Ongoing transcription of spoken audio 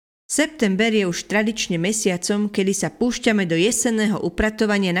September je už tradične mesiacom, kedy sa púšťame do jesenného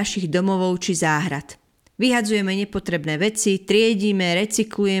upratovania našich domovov či záhrad. Vyhadzujeme nepotrebné veci, triedíme,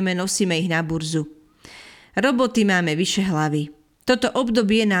 recyklujeme, nosíme ich na burzu. Roboty máme vyše hlavy. Toto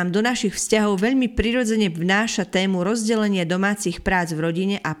obdobie nám do našich vzťahov veľmi prirodzene vnáša tému rozdelenia domácich prác v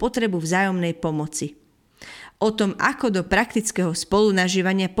rodine a potrebu vzájomnej pomoci. O tom, ako do praktického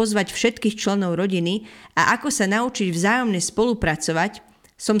spolunažívania pozvať všetkých členov rodiny a ako sa naučiť vzájomne spolupracovať,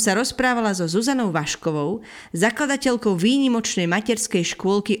 som sa rozprávala so Zuzanou Vaškovou, zakladateľkou výnimočnej materskej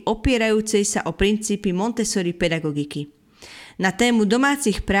škôlky opierajúcej sa o princípy Montessori pedagogiky. Na tému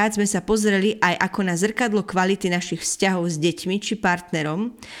domácich prác sme sa pozreli aj ako na zrkadlo kvality našich vzťahov s deťmi či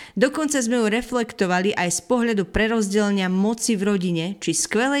partnerom, dokonca sme ju reflektovali aj z pohľadu prerozdelenia moci v rodine či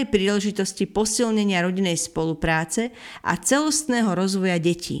skvelej príležitosti posilnenia rodinnej spolupráce a celostného rozvoja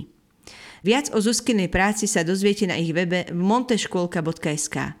detí. Viac o Zuzkinej práci sa dozviete na ich webe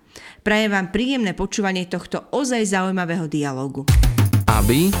monteškolka.sk. Prajem vám príjemné počúvanie tohto ozaj zaujímavého dialógu.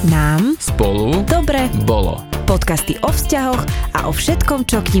 Aby nám spolu dobre bolo. Podcasty o vzťahoch a o všetkom,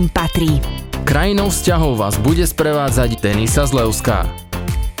 čo k nim patrí. Krajinou vzťahov vás bude sprevádzať Denisa Zlevská.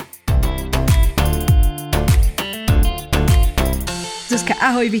 Zuzka,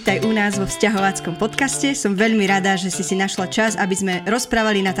 ahoj, vítaj u nás vo vzťahováckom podcaste. Som veľmi rada, že si našla čas, aby sme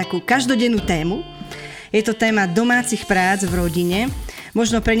rozprávali na takú každodennú tému. Je to téma domácich prác v rodine.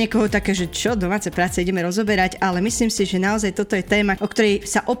 Možno pre niekoho také, že čo, domáce práce ideme rozoberať, ale myslím si, že naozaj toto je téma, o ktorej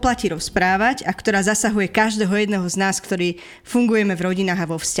sa oplatí rozprávať a ktorá zasahuje každého jedného z nás, ktorí fungujeme v rodinách a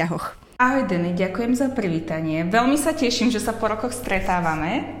vo vzťahoch. Ahoj Denny, ďakujem za privítanie. Veľmi sa teším, že sa po rokoch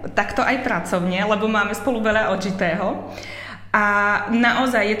stretávame, takto aj pracovne, lebo máme spolu veľa odžitého. A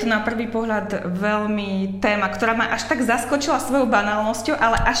naozaj je to na prvý pohľad veľmi téma, ktorá ma až tak zaskočila svojou banálnosťou,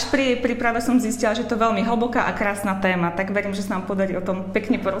 ale až pri jej príprave som zistila, že to je veľmi hlboká a krásna téma, tak verím, že sa nám podarí o tom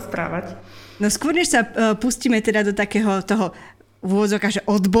pekne porozprávať. No skôr, než sa pustíme teda do takého toho v úvodzovkách, že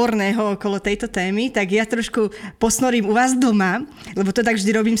odborného okolo tejto témy, tak ja trošku posnorím u vás doma, lebo to tak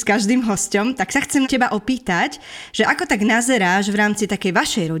vždy robím s každým hosťom, tak sa chcem teba opýtať, že ako tak nazeráš v rámci takej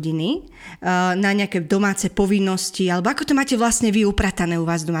vašej rodiny na nejaké domáce povinnosti, alebo ako to máte vlastne vy upratané u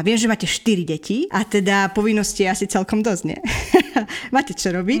vás doma? Viem, že máte 4 deti a teda povinnosti je asi celkom dosť, nie? Máte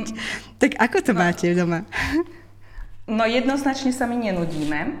čo robiť? Tak ako to máte doma? No jednoznačne sa my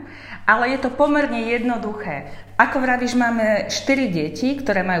nenudíme, ale je to pomerne jednoduché. Ako vravíš, máme 4 deti,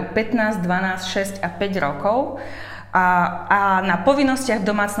 ktoré majú 15, 12, 6 a 5 rokov a na povinnostiach v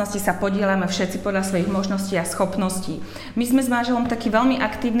domácnosti sa podieľame všetci podľa svojich možností a schopností. My sme s manželom takí veľmi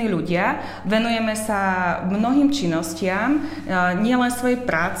aktívni ľudia, venujeme sa mnohým činnostiam, nielen svojej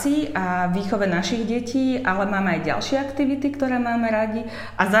práci a výchove našich detí, ale máme aj ďalšie aktivity, ktoré máme radi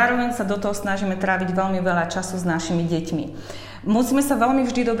a zároveň sa do toho snažíme tráviť veľmi veľa času s našimi deťmi. Musíme sa veľmi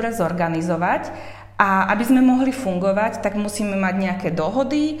vždy dobre zorganizovať a aby sme mohli fungovať, tak musíme mať nejaké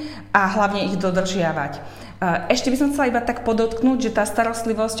dohody a hlavne ich dodržiavať. Ešte by som chcela iba tak podotknúť, že tá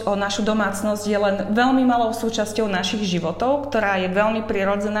starostlivosť o našu domácnosť je len veľmi malou súčasťou našich životov, ktorá je veľmi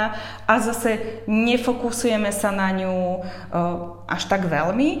prirodzená a zase nefokusujeme sa na ňu až tak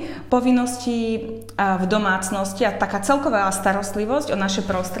veľmi. Povinnosti v domácnosti a taká celková starostlivosť o naše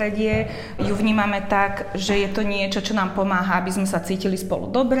prostredie ju vnímame tak, že je to niečo, čo nám pomáha, aby sme sa cítili spolu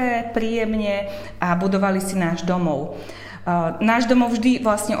dobre, príjemne a budovali si náš domov. Náš domov vždy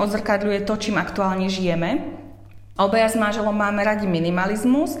vlastne odzrkadľuje to, čím aktuálne žijeme. Obaja s manželom máme radi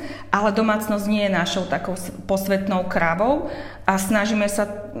minimalizmus, ale domácnosť nie je našou takou posvetnou krávou a snažíme sa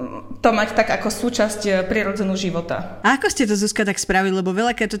to mať tak ako súčasť prirodzenú života. A ako ste to, Zuzka, tak spravili? Lebo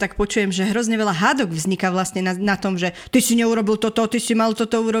veľakrát to tak počujem, že hrozne veľa hádok vzniká vlastne na tom, že ty si neurobil toto, ty si mal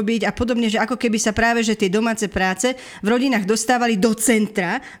toto urobiť a podobne, že ako keby sa práve že tie domáce práce v rodinách dostávali do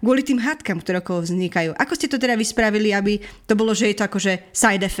centra kvôli tým hádkam, ktoré okolo vznikajú. Ako ste to teda vyspravili, aby to bolo, že je to akože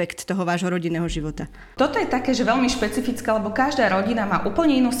side effect toho vášho rodinného života? Toto je také, že veľmi špecifické, lebo každá rodina má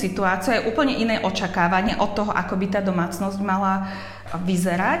úplne inú situáciu, je úplne iné očakávanie od toho, ako by tá domácnosť mala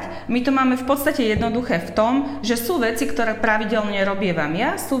vyzerať. My to máme v podstate jednoduché v tom, že sú veci, ktoré pravidelne robievam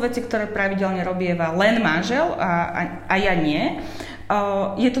ja, sú veci, ktoré pravidelne robieva len manžel a ja nie.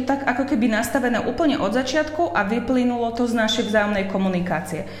 Je to tak ako keby nastavené úplne od začiatku a vyplynulo to z našej vzájomnej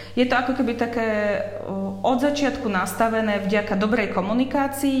komunikácie. Je to ako keby také od začiatku nastavené vďaka dobrej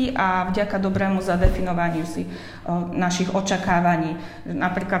komunikácii a vďaka dobrému zadefinovaniu si našich očakávaní.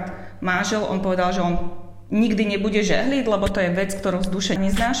 Napríklad manžel, on povedal, že on nikdy nebude žehliť, lebo to je vec, ktorú vzduše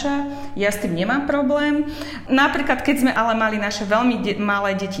neznáša. Ja s tým nemám problém. Napríklad, keď sme ale mali naše veľmi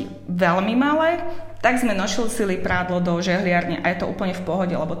malé deti, veľmi malé, tak sme nosili prádlo do žehliarne a je to úplne v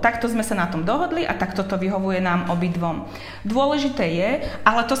pohode, lebo takto sme sa na tom dohodli a takto to vyhovuje nám obidvom. Dôležité je,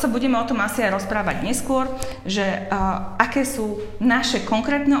 ale to sa budeme o tom asi aj rozprávať neskôr, že aké sú naše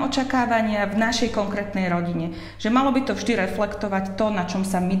konkrétne očakávania v našej konkrétnej rodine. Že malo by to vždy reflektovať to, na čom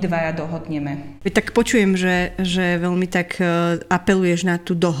sa my dvaja dohodneme. Tak počujem, že veľmi tak apeluješ na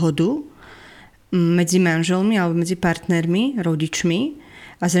tú dohodu medzi manželmi alebo medzi partnermi, rodičmi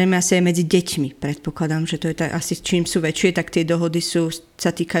a zrejme asi aj medzi deťmi. Predpokladám, že to je tak, asi čím sú väčšie, tak tie dohody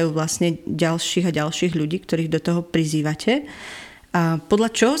sa týkajú vlastne ďalších a ďalších ľudí, ktorých do toho prizývate. A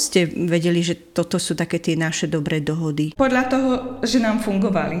podľa čoho ste vedeli, že toto sú také tie naše dobré dohody? Podľa toho, že nám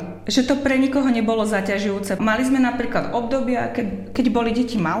fungovali. Že to pre nikoho nebolo zaťažujúce. Mali sme napríklad obdobia, keď boli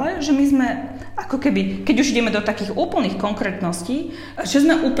deti malé, že my sme ako keby, keď už ideme do takých úplných konkrétností, že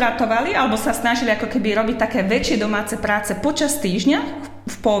sme upratovali alebo sa snažili ako keby robiť také väčšie domáce práce počas týždňa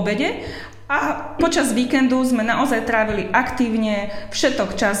v poobede. A počas víkendu sme naozaj trávili aktívne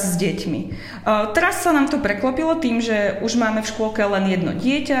všetok čas s deťmi. Teraz sa nám to preklopilo tým, že už máme v škôlke len jedno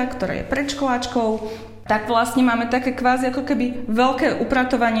dieťa, ktoré je predškoláčkou. Tak vlastne máme také kvázi ako keby veľké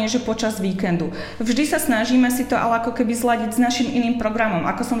upratovanie, že počas víkendu. Vždy sa snažíme si to ale ako keby zladiť s našim iným programom.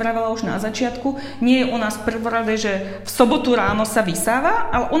 Ako som vravela už na začiatku, nie je u nás prvoradé, že v sobotu ráno sa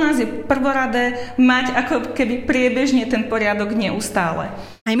vysáva, ale u nás je prvoradé mať ako keby priebežne ten poriadok neustále.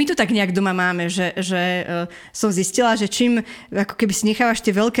 Aj my to tak nejak doma máme, že som zistila, že čím ako keby si nechávaš tie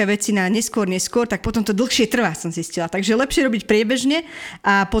veľké veci na neskôr, tak potom to dlhšie trvá, som zistila. Takže lepšie robiť priebežne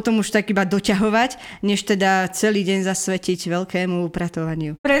a potom už tak iba doťahovať, než teda celý deň zasvetiť veľkému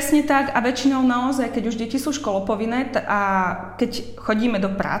upratovaniu. Presne tak a väčšinou naozaj, keď už deti sú školopovinné a keď chodíme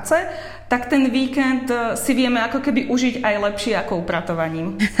do práce, tak ten víkend si vieme ako keby užiť aj lepšie ako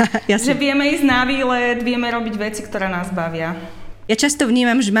upratovaním. Že vieme ísť na výlet, vieme robiť veci, ktoré nás bavia. Ja často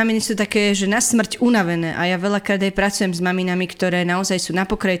vnímam, že maminy sú také, že na smrť unavené a ja veľakrát aj pracujem s maminami, ktoré naozaj sú na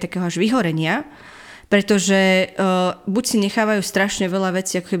pokraji takého až vyhorenia, pretože buď si nechávajú strašne veľa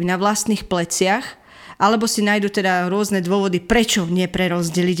vecí ako keby na vlastných pleciach, alebo si nájdu teda rôzne dôvody, prečo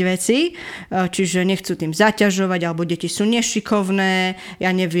neprerozdeliť veci, čiže nechcú tým zaťažovať, alebo deti sú nešikovné,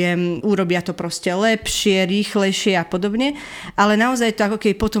 ja neviem, urobia to proste lepšie, rýchlejšie a podobne, ale naozaj to ako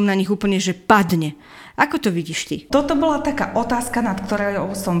keby potom na nich úplne, že padne. Ako to vidíš ty? Toto bola taká otázka, nad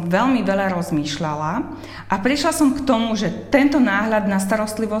ktorou som veľmi veľa rozmýšľala a prišla som k tomu, že tento náhľad na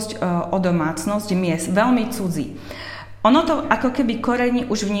starostlivosť o domácnosť mi je veľmi cudzí. Ono to ako keby korení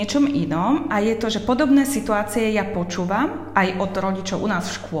už v niečom inom a je to, že podobné situácie ja počúvam aj od rodičov u nás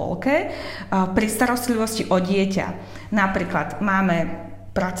v škôlke pri starostlivosti o dieťa. Napríklad máme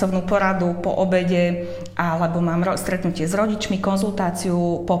pracovnú poradu po obede alebo mám stretnutie s rodičmi,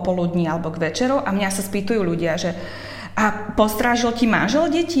 konzultáciu popoludní alebo k večeru a mňa sa spýtujú ľudia, že a postrážil ti manžel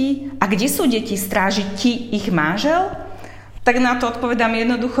detí? A kde sú deti? Stráži ti ich manžel? Tak na to odpovedám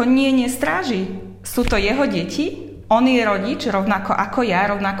jednoducho, nie stráži. Sú to jeho deti? On je rodič, rovnako ako ja,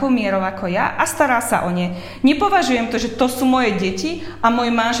 rovnakou mierou ako ja a stará sa o ne. Nepovažujem to, že to sú moje deti a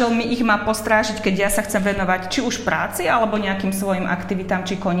môj manžel mi ich má postrážiť, keď ja sa chcem venovať či už práci alebo nejakým svojim aktivitám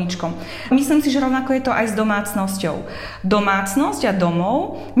či koníčkom. Myslím si, že rovnako je to aj s domácnosťou. Domácnosť a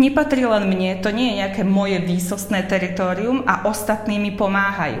domov nepatrí len mne, to nie je nejaké moje výsostné teritorium a ostatní mi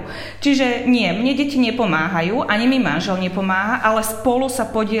pomáhajú. Čiže nie, mne deti nepomáhajú, ani mi manžel nepomáha, ale spolu sa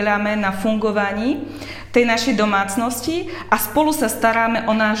podieľame na fungovaní tej našej domácnosti a spolu sa staráme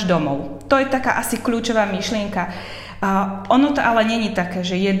o náš domov. To je taká asi kľúčová myšlienka. Ono to ale není také,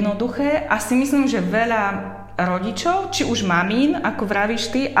 že jednoduché a si myslím, že veľa rodičov, či už mamín, ako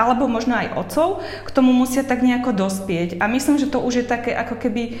vravíš ty, alebo možno aj otcov, k tomu musia tak nejako dospieť. A myslím, že to už je také ako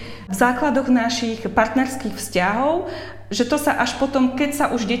keby v základoch našich partnerských vzťahov, že to sa až potom, keď sa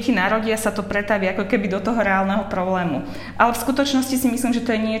už deti narodia, sa to pretaví ako keby do toho reálneho problému. Ale v skutočnosti si myslím, že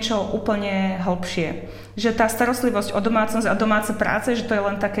to je niečo úplne hlbšie. Že tá starostlivosť o domácnosť a domáce práce, že to je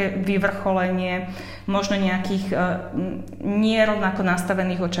len také vyvrcholenie možno nejakých nerovnako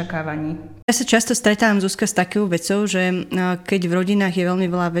nastavených očakávaní. Ja sa často stretávam, Zuzka, s takou vecou, že keď v rodinách je veľmi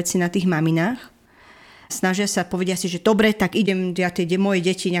veľa vecí na tých maminách, snažia sa, povedia si, že dobre, tak idem ja tie moje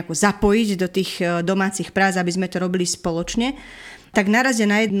deti nejako zapojiť do tých domácich prác, aby sme to robili spoločne, tak narazia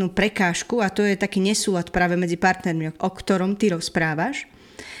na jednu prekážku a to je taký nesúlad práve medzi partnermi, o ktorom ty rozprávaš.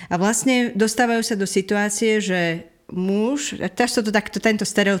 A vlastne dostávajú sa do situácie, že muž, tento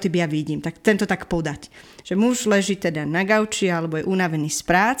stereotyp ja vidím, tak tento tak podať, že muž leží teda na gauči alebo je unavený z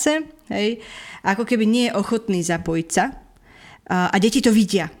práce, hej, ako keby nie je ochotný zapojiť sa. A deti to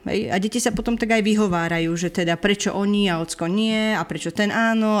vidia. Hej? A deti sa potom tak aj vyhovárajú, že teda prečo oni a ocko nie a prečo ten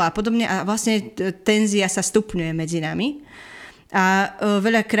áno a podobne. A vlastne tenzia sa stupňuje medzi nami. A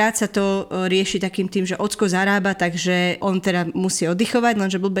veľakrát sa to rieši takým tým, že ocko zarába, takže on teda musí oddychovať,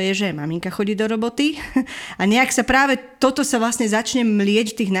 lenže blbé je, že maminka chodí do roboty. A nejak sa práve toto sa vlastne začne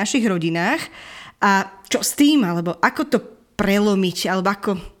mlieť v tých našich rodinách. A čo s tým, alebo ako to prelomiť, alebo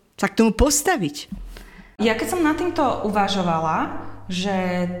ako sa k tomu postaviť? Ja keď som nad týmto uvažovala,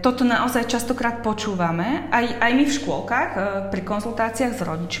 že toto naozaj častokrát počúvame, aj my v škôlkach, pri konzultáciách s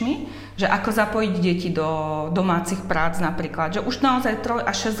rodičmi, že ako zapojiť deti do domácich prác napríklad, že už naozaj 3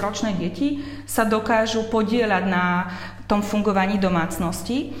 až 6 ročné deti sa dokážu podieľať na tom fungovaní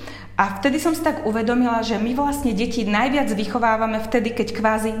domácnosti. A vtedy som si tak uvedomila, že my vlastne deti najviac vychovávame vtedy, keď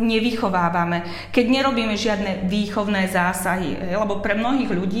kvázi nevychovávame, keď nerobíme žiadne výchovné zásahy, lebo pre mnohých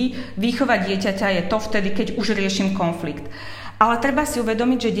ľudí výchova dieťaťa je to vtedy, keď už riešim konflikt. Ale treba si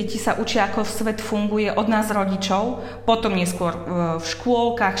uvedomiť, že deti sa učia, ako svet funguje od nás rodičov, potom neskôr v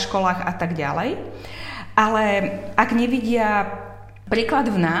škôlkach, školách a tak ďalej. Ale ak nevidia príklad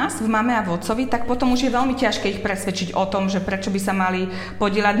v nás, v mame a v otcovi, tak potom už je veľmi ťažké ich presvedčiť o tom, že prečo by sa mali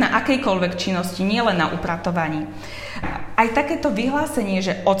podieľať na akejkoľvek činnosti, nielen na upratovaní. Aj takéto vyhlásenie,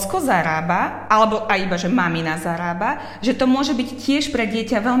 že ocko zarába, alebo aj iba, že mamina zarába, že to môže byť tiež pre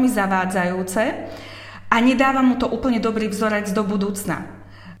dieťa veľmi zavádzajúce, a nedáva mu to úplne dobrý vzorec do budúcna.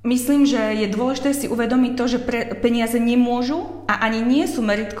 Myslím, že je dôležité si uvedomiť to, že peniaze nemôžu a ani nie sú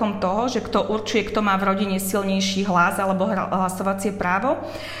meritkom toho, že kto určuje, kto má v rodine silnejší hlas alebo hlasovacie právo.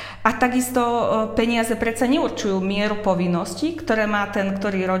 A takisto peniaze predsa neurčujú mieru povinností, ktoré má ten,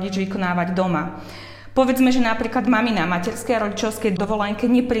 ktorý rodič vykonávať doma. Povedzme, že napríklad mamina materskej a rodičovskej dovolenke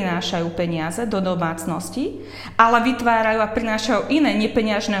neprinášajú peniaze do domácnosti, ale vytvárajú a prinášajú iné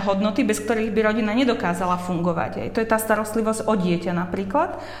nepeňažné hodnoty, bez ktorých by rodina nedokázala fungovať. To je tá starostlivosť o dieťa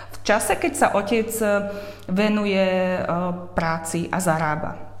napríklad, v čase, keď sa otec venuje práci a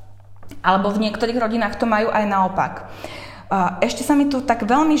zarába. Alebo v niektorých rodinách to majú aj naopak. Ešte sa mi tu tak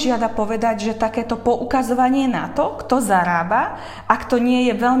veľmi žiada povedať, že takéto poukazovanie na to, kto zarába a kto nie,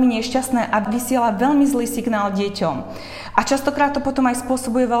 je veľmi nešťastné a vysiela veľmi zlý signál deťom. A častokrát to potom aj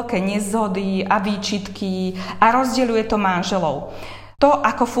spôsobuje veľké nezhody a výčitky a rozdeľuje to manželov. To,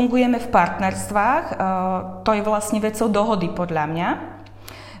 ako fungujeme v partnerstvách, to je vlastne vecou dohody podľa mňa.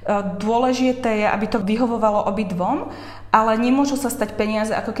 Dôležité je, aby to vyhovovalo obidvom, ale nemôžu sa stať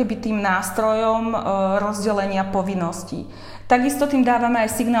peniaze ako keby tým nástrojom rozdelenia povinností. Takisto tým dávame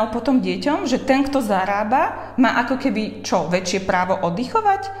aj signál potom deťom, že ten, kto zarába, má ako keby väčšie právo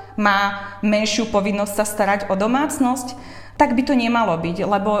oddychovať, má menšiu povinnosť sa starať o domácnosť. Tak by to nemalo byť,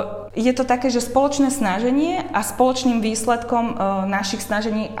 lebo je to také, že spoločné snaženie a spoločným výsledkom našich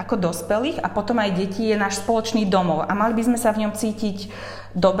snažení ako dospelých a potom aj detí je náš spoločný domov a mali by sme sa v ňom cítiť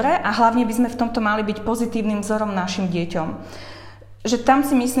dobre a hlavne by sme v tomto mali byť pozitívnym vzorom našim deťom. Že tam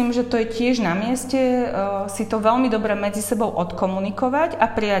si myslím, že to je tiež na mieste si to veľmi dobre medzi sebou odkomunikovať a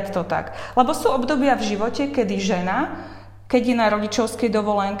prijať to tak. Lebo sú obdobia v živote, kedy žena, keď je na rodičovskej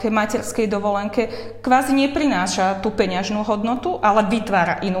dovolenke, materskej dovolenke, kvázi neprináša tú peňažnú hodnotu, ale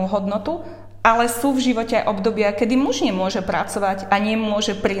vytvára inú hodnotu. Ale sú v živote aj obdobia, kedy muž nemôže pracovať a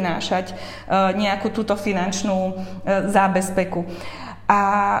nemôže prinášať nejakú túto finančnú zábezpeku. A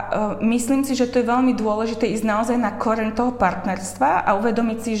myslím si, že to je veľmi dôležité ísť naozaj na koreň toho partnerstva a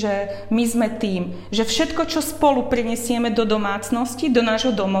uvedomiť si, že my sme tým, že všetko, čo spolu prinesieme do domácnosti, do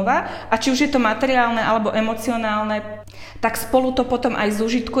nášho domova, a či už je to materiálne alebo emocionálne, tak spolu to potom aj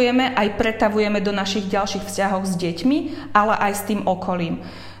zužitkujeme, aj pretavujeme do našich ďalších vzťahov s deťmi, ale aj s tým okolím.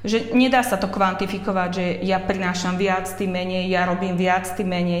 Že nedá sa to kvantifikovať, že ja prinášam viac, tým menej, ja robím viac,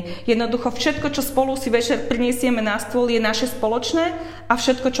 tým menej. Jednoducho všetko, čo spolu si večer prinesieme na stôl, je naše spoločné a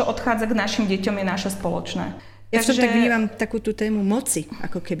všetko, čo odchádza k našim deťom, je naše spoločné. Ja som tak vnímam takú tú tému moci,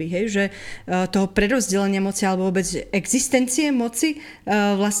 ako keby, že toho prerozdelenia moci alebo vôbec existencie moci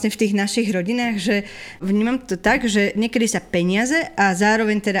vlastne v tých našich rodinách, že vnímam to tak, že niekedy sa peniaze a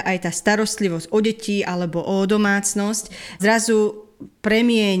zároveň teda aj tá starostlivosť o deti alebo o domácnosť zrazu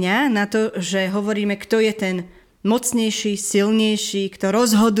premieňa na to, že hovoríme, kto je ten mocnejší, silnejší, kto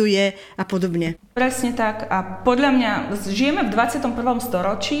rozhoduje a podobne. Presne tak. A podľa mňa žijeme v 21.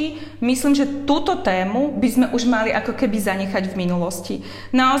 storočí. Myslím, že túto tému by sme už mali ako keby zanechať v minulosti.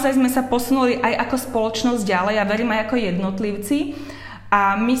 Naozaj sme sa posunuli aj ako spoločnosť ďalej a verím aj ako jednotlivci.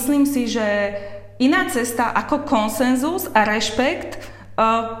 A myslím si, že iná cesta ako konsenzus a rešpekt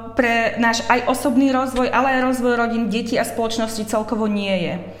pre náš aj osobný rozvoj, ale aj rozvoj rodín, detí a spoločnosti celkovo nie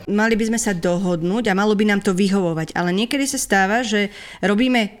je. Mali by sme sa dohodnúť a malo by nám to vyhovovať, ale niekedy sa stáva, že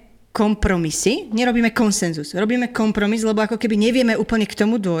robíme kompromisy, nerobíme konsenzus, robíme kompromis, lebo ako keby nevieme úplne k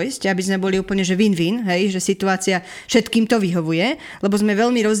tomu dôjsť, aby sme boli úplne že win-win, hej, že situácia všetkým to vyhovuje, lebo sme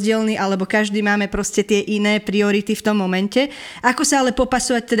veľmi rozdielni, alebo každý máme proste tie iné priority v tom momente. Ako sa ale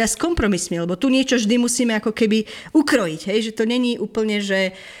popasovať teda s kompromismi, lebo tu niečo vždy musíme ako keby ukrojiť, hej, že to není úplne,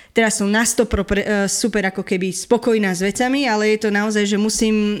 že teraz som na 100% super ako keby spokojná s vecami, ale je to naozaj, že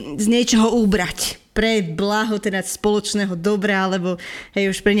musím z niečoho ubrať pre blaho teda spoločného dobra, alebo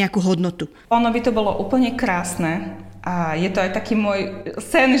hej, už pre nejakú hodnotu. Ono by to bolo úplne krásne a je to aj taký môj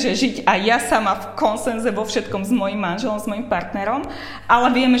sen, že žiť aj ja sama v konsenze vo všetkom s mojím manželom, s mojím partnerom,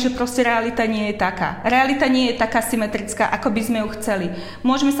 ale vieme, že proste realita nie je taká. Realita nie je taká symetrická, ako by sme ju chceli.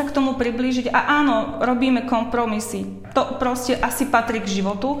 Môžeme sa k tomu priblížiť a áno, robíme kompromisy. To proste asi patrí k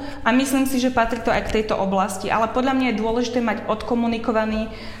životu a myslím si, že patrí to aj k tejto oblasti, ale podľa mňa je dôležité mať odkomunikovaný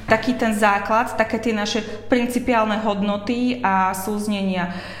taký ten základ, také tie naše principiálne hodnoty a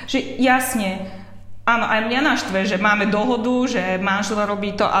súznenia. Že jasne, áno, aj mňa naštve, že máme dohodu, že manžel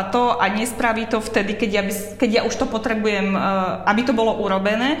robí to a nespraví to vtedy, keď ja už to potrebujem, aby to bolo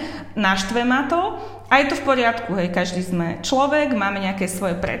urobené. Naštve ma to a je to v poriadku, hej, každý sme človek, máme nejaké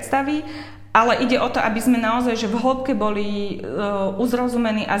svoje predstavy, ale ide o to, aby sme naozaj že v hĺbke boli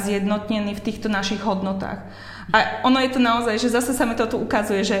uzrozumení a zjednotnení v týchto našich hodnotách. A ono je to naozaj, že zase sa mi to tu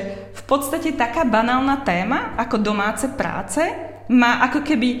ukazuje, že v podstate taká banálna téma ako domáce práce má ako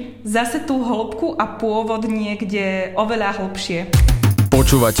keby zase tú hĺbku a pôvod niekde oveľa hlbšie.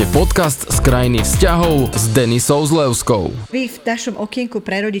 Počúvate podcast z krajiny vzťahov s Denisou Zlevskou. Vy v našom okienku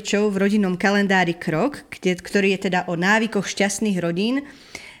pre rodičov v rodinnom kalendári kRok, ktorý je teda o návykoch šťastných rodín,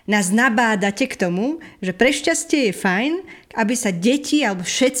 nás nabádate k tomu, že pre šťastie je fajn, aby sa deti alebo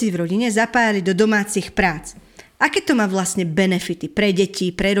všetci v rodine zapájali do domácich prác. Aké to má vlastne benefity pre deti,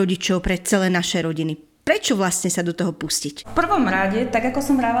 pre rodičov, pre celé naše rodiny? Prečo vlastne sa do toho pustiť? V prvom rade, tak ako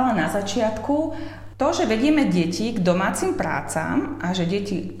som vravala na začiatku, to, že vedieme deti k domácim prácam a že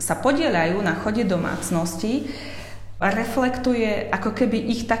deti sa podieľajú na chode domácnosti, reflektuje ako keby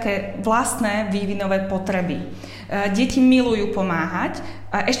ich také vlastné vývinové potreby. Deti milujú pomáhať.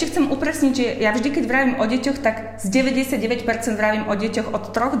 A ešte chcem upresniť, že ja vždy, keď vravím o deťoch, tak z 99% vravím o deťoch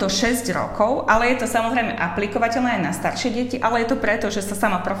od 3 do 6 rokov, ale je to samozrejme aplikovateľné aj na staršie deti, ale je to preto, že sa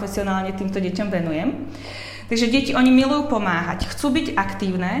sama profesionálne týmto deťom venujem. Takže deti, oni milujú pomáhať, chcú byť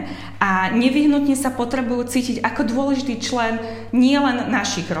aktívne a nevyhnutne sa potrebujú cítiť ako dôležitý člen nielen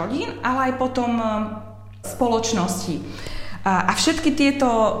našich rodín, ale aj potom spoločnosti. A všetky tieto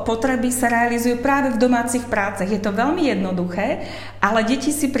potreby sa realizujú práve v domácich prácach. Je to veľmi jednoduché, ale deti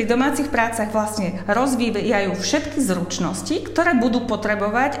si pri domácich prácach vlastne rozvíjajú všetky zručnosti, ktoré budú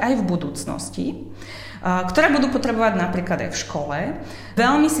potrebovať aj v budúcnosti, ktoré budú potrebovať napríklad aj v škole.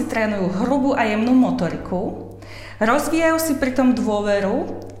 Veľmi si trénujú hrubú a jemnú motoriku, rozvíjajú si pritom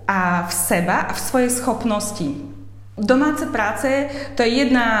dôveru a v seba a v svojej schopnosti. Domáce práce to je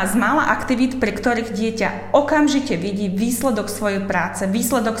jedna z mála aktivít, pri ktorých dieťa okamžite vidí výsledok svojej práce,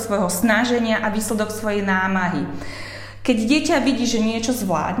 výsledok svojho snaženia a výsledok svojej námahy. Keď dieťa vidí, že niečo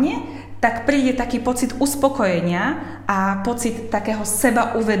zvládne, tak príde taký pocit uspokojenia a pocit takého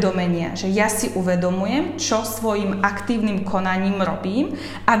seba uvedomenia, že ja si uvedomujem, čo svojim aktívnym konaním robím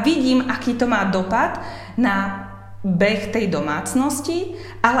a vidím, aký to má dopad na beh tej domácnosti,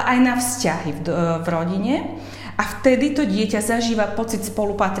 ale aj na vzťahy v rodine. A vtedy to dieťa zažíva pocit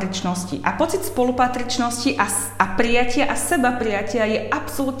spolupatričnosti. A pocit spolupatričnosti a prijatia a seba prijatia je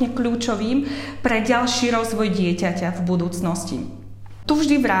absolútne kľúčovým pre ďalší rozvoj dieťaťa v budúcnosti. Tu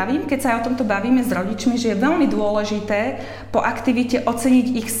vždy vravím, keď sa o tomto bavíme s rodičmi, že je veľmi dôležité po aktivite oceniť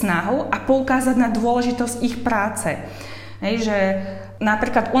ich snahu a poukázať na dôležitosť ich práce. Hej, že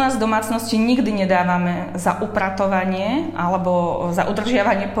napríklad u nás v domácnosti nikdy nedávame za upratovanie alebo za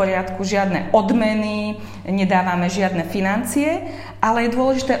udržiavanie poriadku žiadne odmeny, nedávame žiadne financie, ale je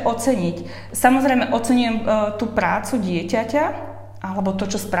dôležité oceniť. Samozrejme oceňujem tú prácu dieťaťa alebo to,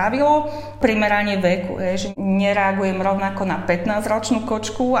 čo spravilo, primerane veku. Že nereagujem rovnako na 15-ročnú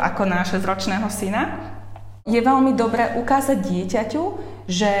kočku ako na 6-ročného syna. Je veľmi dobré ukázať dieťaťu,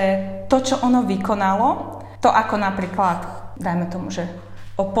 že to, čo ono vykonalo, to ako napríklad, dajme tomu, že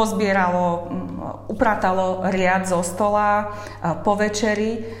pozbieralo, upratalo riad zo stola po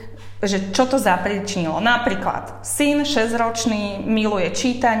večeri, že čo to zapričinilo. Napríklad syn 6-ročný miluje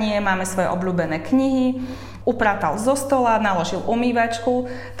čítanie, máme svoje obľúbené knihy, upratal zo stola, naložil umývačku,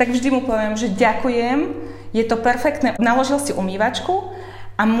 tak vždy mu poviem, že ďakujem, je to perfektné, naložil si umývačku,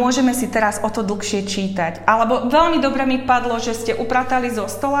 a môžeme si teraz o to dlhšie čítať. Alebo veľmi dobre mi padlo, že ste upratali zo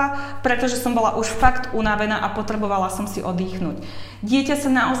stola, pretože som bola už fakt unavená a potrebovala som si oddychnúť. Dieťa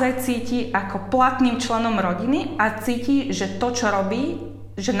sa naozaj cíti ako platným členom rodiny a cíti, že to, čo robí,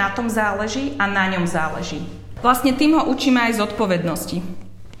 že na tom záleží a na ňom záleží. Vlastne tým ho učíme aj zodpovednosti.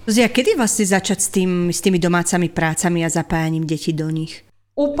 Zuzia, kedy vlastne začať s tými domácami prácami a zapájaním detí do nich?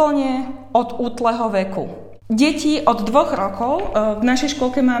 Úplne od útleho veku. Deti od 2 rokov, v našej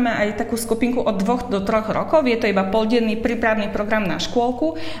škôlke máme aj takú skupinku od 2 do 3 rokov, je to iba poldenný prípravný program na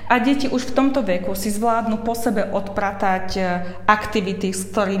škôlku a deti už v tomto veku si zvládnu po sebe odpratať aktivity, s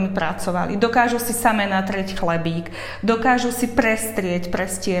ktorými pracovali. Dokážu si same natrieť chlebík, dokážu si prestrieť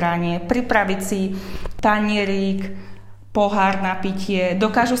prestieranie, pripraviť si tanierík, pohár na pitie,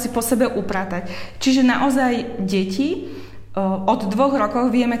 dokážu si po sebe upratať. Čiže naozaj deti od 2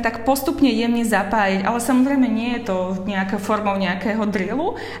 rokov vieme tak postupne jemne zapájať, ale samozrejme nie je to nejakou formou nejakého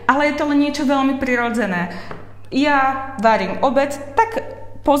drillu, ale je to len niečo veľmi prirodzené. Ja varím obed, tak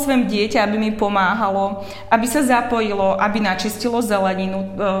pozvem dieťa, aby mi pomáhalo, aby sa zapojilo, aby načistilo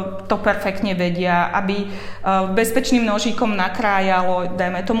zeleninu, to perfektne vedia, aby bezpečným nožíkom nakrájalo,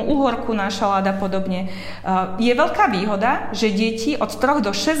 dajme tomu uhorku na šalát a podobne. Je veľká výhoda, že deti od 3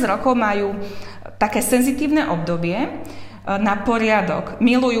 do 6 rokov majú také senzitívne obdobie na poriadok.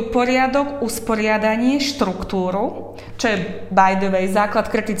 Milujú poriadok, usporiadanie, štruktúru, čo je by the way základ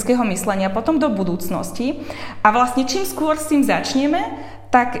kritického myslenia potom do budúcnosti. A vlastne čím skôr s tým začneme,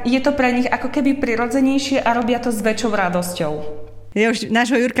 tak je to pre nich ako keby prirodzenejšie a robia to s väčšou radosťou. Ja už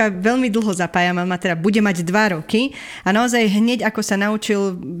nášho Jurka veľmi dlho zapájam, on bude mať 2 roky a naozaj hneď ako sa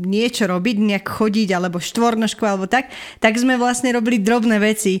naučil niečo robiť, nejak chodiť alebo štvornožku alebo tak sme vlastne robili drobné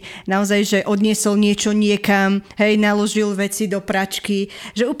veci. Naozaj, že odniesol niečo niekam, naložil veci do pračky,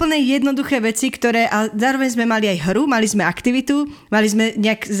 že úplne jednoduché veci, ktoré, a zároveň sme mali aj hru, mali sme aktivitu, mali sme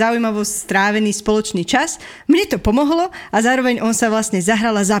nejak zaujímavo strávený spoločný čas. Mne to pomohlo a zároveň on sa vlastne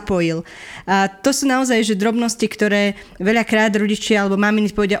zahral a zapojil. A to sú naozaj, že drobnosti, ktoré veľakrát rodičia alebo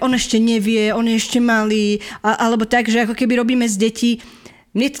maminy povedia, on ešte nevie, on je ešte malý, alebo tak, že ako keby robíme z detí,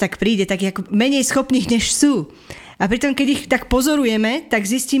 mne to tak príde, tak ako menej schopných, než sú. A pritom, keď ich tak pozorujeme, tak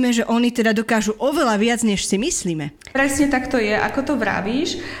zistíme, že oni teda dokážu oveľa viac, než si myslíme. Presne tak to je, ako to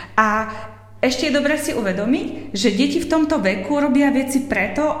vravíš. A ešte je dobré si uvedomiť, že deti v tomto veku robia veci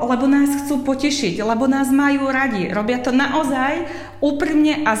preto, lebo nás chcú potešiť, lebo nás majú radi. Robia to naozaj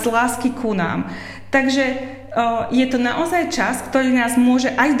úprimne a z lásky ku nám. Takže je to naozaj čas, ktorý nás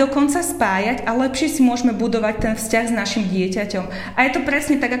môže aj dokonca spájať a lepšie si môžeme budovať ten vzťah s našim dieťaťom. A je to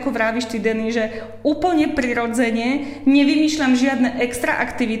presne tak, ako vravíš ty, Denny, že úplne prirodzene nevymýšľam žiadne extra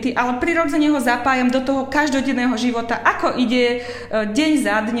aktivity, ale prirodzene ho zapájam do toho každodenného života, ako ide deň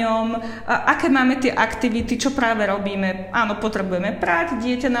za dňom, aké máme tie aktivity, čo práve robíme. Áno, potrebujeme prať,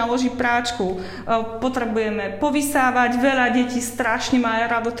 dieťa naloží práčku, potrebujeme povysávať, veľa detí strašne má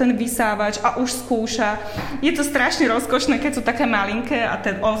rado ten vysávač a už skúša. Je to strašne rozkošné, keď sú také malinké a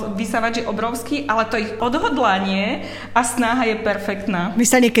ten vysávač je obrovský, ale to ich odhodlanie a snaha je perfektná. My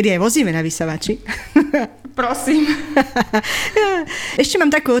sa niekedy aj vozíme na vysávači. Prosím. Ešte mám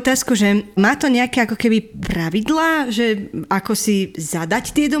takú otázku, že má to nejaké ako keby pravidlá, že ako si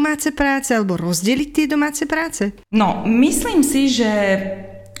zadať tie domáce práce alebo rozdeliť tie domáce práce? No, myslím si, že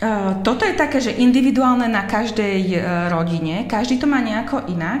toto je také, že individuálne na každej rodine. Každý to má nejako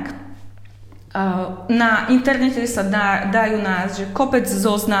inak. Na internete sa dajú nájsť, že kopec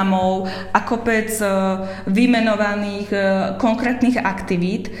zoznamov a kopec vymenovaných konkrétnych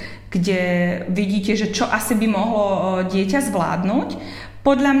aktivít, kde vidíte, že čo asi by mohlo dieťa zvládnuť.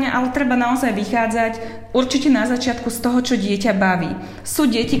 Podľa mňa ale treba naozaj vychádzať určite na začiatku z toho, čo dieťa baví. Sú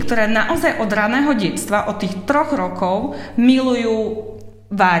deti, ktoré naozaj od raného detstva, od tých 3 rokov milujú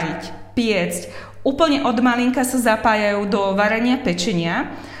variť, piecť. Úplne od malinka sa zapájajú do varenia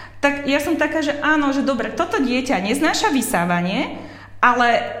pečenia. Tak ja som taká, že áno, že dobre, toto dieťa neznáša vysávanie,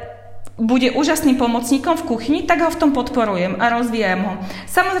 ale bude úžasným pomocníkom v kuchyni, tak ho v tom podporujem a rozvíjam ho.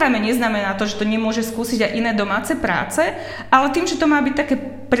 Samozrejme neznamená to, že to nemôže skúsiť aj iné domáce práce, ale tým, že to má byť také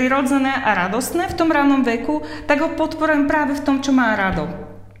prirodzené a radostné v tom ranom veku, tak ho podporujem práve v tom, čo má rado.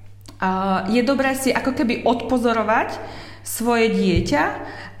 Je dobré si ako keby odpozorovať svoje dieťa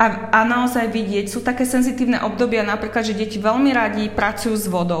a naozaj vidieť, sú také senzitívne obdobia, napríklad, že deti veľmi radi pracujú s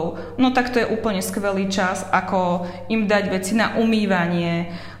vodou. No tak to je úplne skvelý čas, ako im dať veci na umývanie,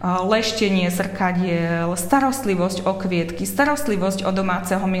 leštenie zrkadiel, starostlivosť o kvietky, starostlivosť o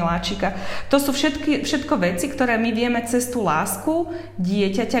domáceho miláčika. To sú všetko veci, ktoré my vieme cez tú lásku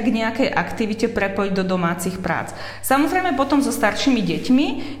dieťaťa k nejakej aktivite prepojiť do domácich prác. Samozrejme potom so staršími deťmi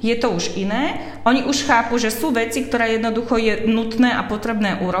je to už iné. Oni už chápu, že sú veci, ktoré jednoducho je nutné a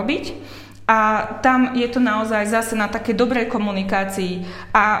potrebné urobiť. A tam je to naozaj zase na takej dobrej komunikácii.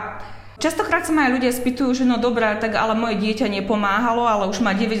 A Častokrát sa ma aj ľudia spýtujú, že no dobré, tak ale moje dieťa nepomáhalo, ale už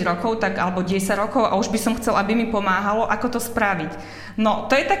má 9 rokov, tak alebo 10 rokov a už by som chcel, aby mi pomáhalo, ako to spraviť. No,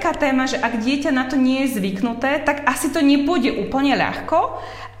 to je taká téma, že ak dieťa na to nie je zvyknuté, tak asi to nepôjde úplne ľahko,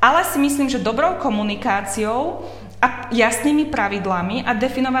 ale si myslím, že dobrou komunikáciou a jasnými pravidlami a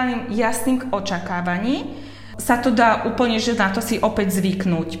definovaným jasným očakávaním sa to dá úplne, že na to si opäť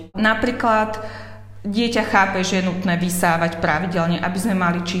zvyknúť. Napríklad dieťa chápe, že je nutné vysávať pravidelne, aby sme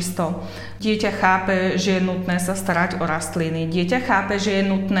mali čisto. Dieťa chápe, že je nutné sa starať o rastliny. Dieťa chápe, že je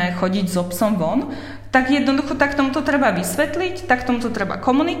nutné chodiť so psom von. Tak jednoducho, tak tomuto treba vysvetliť, tak tomuto treba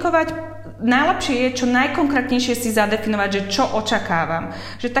komunikovať. Najlepšie je čo najkonkrétnejšie si zadefinovať, že čo očakávam.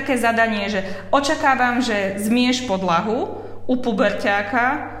 Že také zadanie, že očakávam, že zmieš podlahu u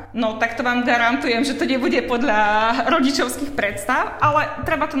puberťáka. No tak to vám garantujem, že to nebude podľa rodičovských predstav, ale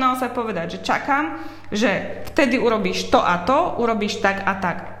treba to naozaj povedať, že čakám, že vtedy urobíš to a to, urobíš tak a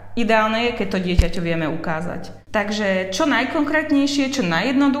tak. Ideálne je, keď to dieťaťu vieme ukázať. Takže čo najkonkrétnejšie, čo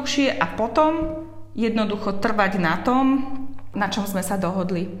najjednoduchšie a potom jednoducho trvať na tom, na čom sme sa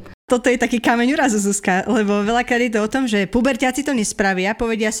dohodli. Toto je taký kameň úrazu, Zuzka, lebo veľakrát je to o tom, že puberťáci to nespravia,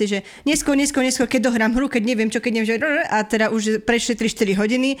 povedia si, že neskôr, keď dohrám hru, keď neviem čo, a teda už prešli 3-4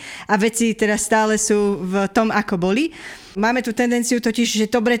 hodiny a veci teda stále sú v tom, ako boli. Máme tu tendenciu totiž, že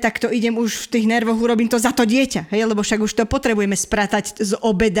dobre, tak to idem už v tých nervoch, urobím to za to dieťa, hej? Lebo však už to potrebujeme spratať z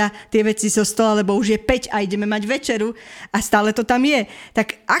obeda tie veci zo stola, lebo už je 5 a ideme mať večeru a stále to tam je.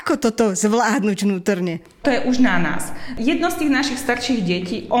 Tak ako toto zvládnuť vnútorne? To je už na nás. Jedno z tých našich starších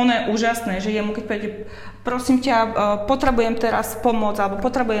detí, ono je úžasné, že jemu keď povede, prosím ťa, potrebujem teraz pomoc alebo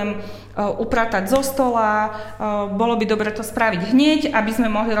potrebujem upratať zo stola, bolo by dobre to spraviť hneď, aby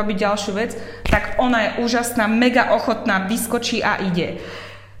sme mohli robiť ďalšiu vec, tak ona je úžasná, mega ochotná, vyskočí a ide.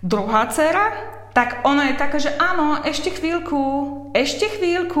 Druhá dcéra, tak ona je taká, že áno, ešte chvíľku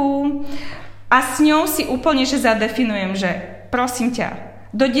a s ňou si úplne, že zadefinujem, že prosím ťa,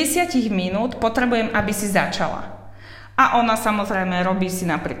 do 10 minút potrebujem, aby si začala. A ona samozrejme robí si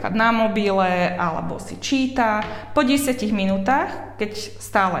napríklad na mobile alebo si číta. Po 10 minútach, keď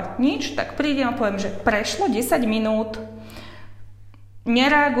stále nič, tak prídem a poviem, že prešlo 10 minút,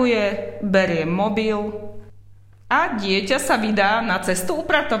 nereaguje, berie mobil a dieťa sa vydá na cestu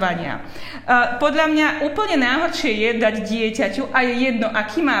upratovania. Podľa mňa úplne najhoršie je dať dieťaťu, a je jedno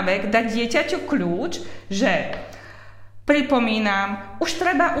aký má vek, dať dieťaťu kľúč, že pripomínam, už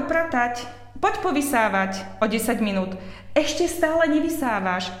treba upratať, poď povysávať o 10 minút. Ešte stále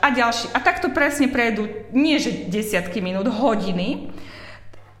nevysávaš. A ďalší. A takto presne prejdú, nie že desiatky minút, hodiny.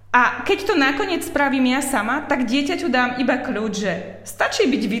 A keď to nakoniec spravím ja sama, tak dieťaťu dám iba kľúč, že stačí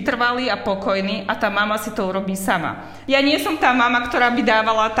byť vytrvalý a pokojný a tá mama si to urobí sama. Ja nie som tá mama, ktorá by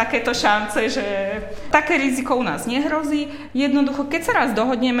dávala takéto šance, že také riziko u nás nehrozí. Jednoducho, keď sa raz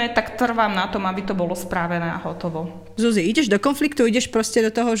dohodneme, tak trvám na tom, aby to bolo spravené a hotovo. Zuzi, ideš do konfliktu, ideš proste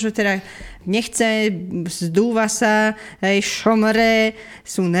do toho, že teda nechce, zdúva sa, šomre,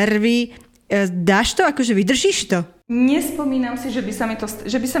 sú nervy. Dáš to? Akože vydržíš to? Nespomínam si, že by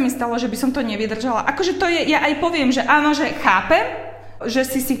sa mi stalo, že by som to nevydržala. Akože to je, ja aj poviem, že áno, že chápem, že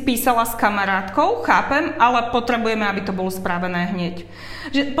si písala s kamarátkou, chápem, ale potrebujeme, aby to bolo spravené hneď.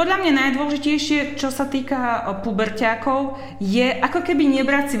 Že podľa mňa najdôležitejšie, čo sa týka puberťákov, je ako keby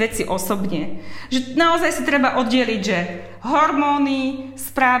nebrať si veci osobne. Že naozaj si treba oddeliť, že hormóny,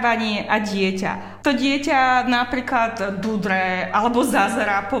 správanie a dieťa. To dieťa napríklad dudre alebo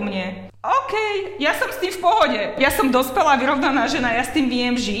zazerá po mne. OK, ja som s tým v pohode. Ja som dospelá, vyrovnaná žena, ja s tým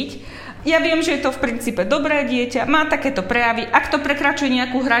viem žiť. Ja viem, že je to v princípe dobré dieťa, má takéto prejavy. Ak to prekračuje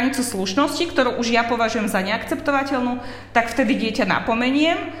nejakú hranicu slušnosti, ktorú už ja považujem za neakceptovateľnú, tak vtedy dieťa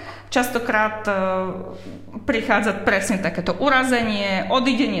napomeniem. Častokrát prichádza presne takéto urazenie,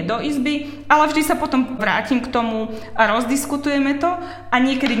 odídenie do izby, ale vždy sa potom vrátim k tomu a rozdiskutujeme to a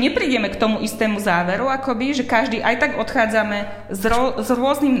niekedy neprídeme k tomu istému záveru, akoby, že každý aj tak odchádzame s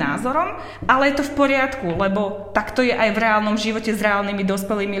rôznym názorom, ale je to v poriadku, lebo takto je aj v reálnom živote s reálnymi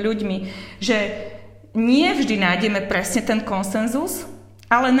dospelými ľuďmi, že nie vždy nájdeme presne ten konsenzus,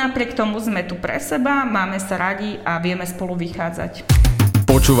 ale napriek tomu sme tu pre seba, máme sa radi a vieme spolu vychádzať.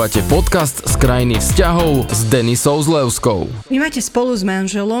 Počúvate podcast z krajiny vzťahov s Denisou Zlevskou. Vy máte spolu s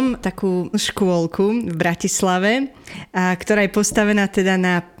manželom takú škôlku v Bratislave, ktorá je postavená teda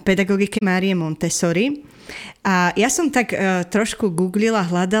na pedagogike Márie Montessori. A ja som tak trošku googlila,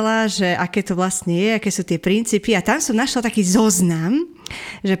 hľadala, že aké to vlastne je, aké sú tie princípy a tam som našla taký zoznam,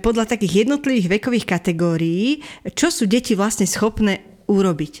 že podľa takých jednotlivých vekových kategórií, čo sú deti vlastne schopné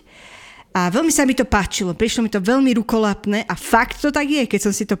urobiť. A veľmi sa mi to páčilo, prišlo mi to veľmi rukolapné a fakt to tak je. Keď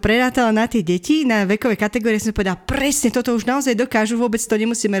som si to prerátala na tie deti, na vekové kategórie, som povedala, presne toto už naozaj dokážu, vôbec to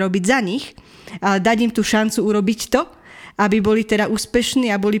nemusíme robiť za nich, ale dať im tú šancu urobiť to, aby boli teda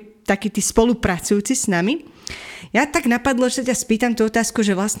úspešní a boli takí tí spolupracujúci s nami. Ja tak napadlo, že ťa spýtam tú otázku,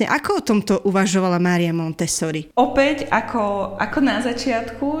 že vlastne ako o tomto uvažovala Mária Montessori? Opäť ako na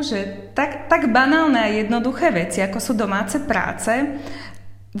začiatku, že tak banálne a jednoduché veci, ako sú domáce práce,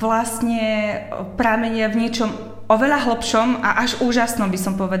 vlastne pramenia v niečom oveľa hlbšom a až úžasnom, by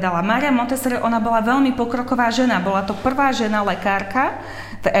som povedala. Mária Montessori, ona bola veľmi pokroková žena. Bola to prvá žena lekárka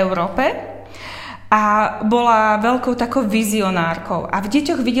v Európe a bola veľkou takou vizionárkou. A v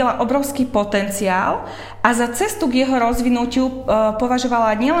deťoch videla obrovský potenciál a za cestu k jeho rozvinutiu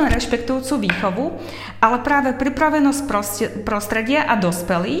považovala nielen rešpektujúcu výchovu, ale práve pripravenosť prostredia a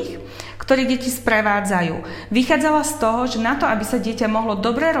dospelých, ktorí deti sprevádzajú. Vychádzala z toho, že na to, aby sa dieťa mohlo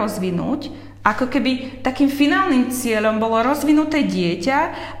dobre rozvinúť, ako keby takým finálnym cieľom bolo rozvinuté dieťa,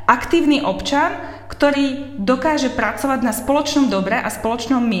 aktívny občan, ktorý dokáže pracovať na spoločnom dobre a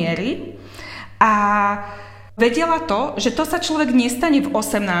spoločnom mieri. A vedela to, že to sa človek nestane v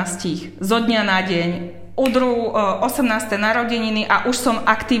 18 zo dňa na deň. Udrú 18. narodeniny a už som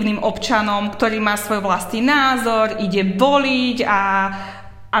aktívnym občanom, ktorý má svoj vlastný názor, ide voliť a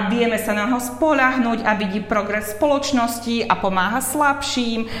vieme sa na ho spoľahnúť a vidí progres spoločnosti a pomáha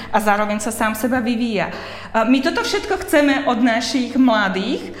slabším a zároveň sa sám seba vyvíja. My toto všetko chceme od našich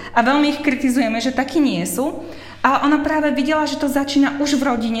mladých a veľmi ich kritizujeme, že takí nie sú, ale ona práve videla, že to začína už v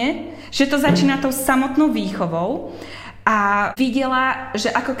rodine, že to začína tou samotnou výchovou a videla, že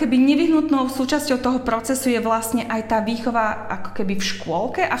ako keby nevyhnutnou súčasťou toho procesu je vlastne aj tá výchova ako keby v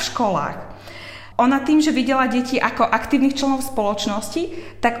škôlke a v školách. Ona tým, že videla deti ako aktívnych členov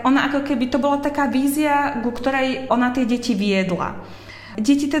spoločnosti, tak ona ako keby to bola taká vízia, ku ktorej ona tie deti viedla.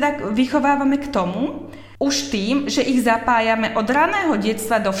 Deti teda vychovávame k tomu, už tým, že ich zapájame od raného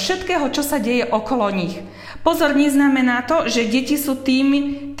detstva do všetkého, čo sa deje okolo nich. Pozor, neznamená to, že deti sú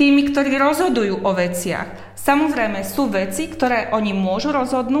tými, ktorí rozhodujú o veciach. Samozrejme, sú veci, ktoré oni môžu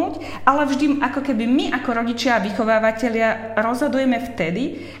rozhodnúť, ale vždy ako keby my ako rodičia a vychovávateľia rozhodujeme vtedy,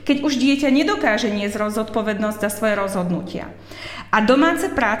 keď už dieťa nedokáže niesť zodpovednosť za svoje rozhodnutia. A domáce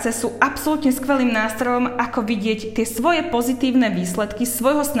práce sú absolútne skvelým nástrojom, ako vidieť tie svoje pozitívne výsledky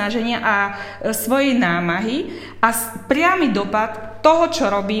svojho snaženia a svojej námahy a priamy dopad toho, čo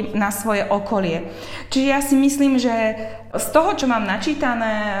robím na svoje okolie. Čiže ja si myslím, že z toho, čo mám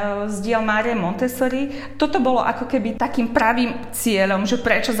načítané z diel Márie Montessori, toto bolo ako keby takým pravým cieľom, že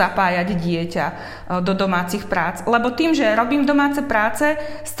prečo zapájať dieťa do domácich prác. Lebo tým, že robím domáce práce,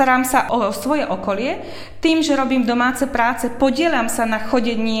 starám sa o svoje okolie, tým, že robím domáce práce, podielam sa na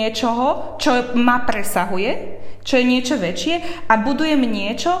chode niečoho, čo ma presahuje, čo je niečo väčšie a budujem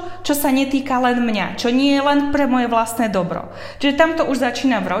niečo, čo sa netýka len mňa, čo nie je len pre moje vlastné dobro. Čiže tam to už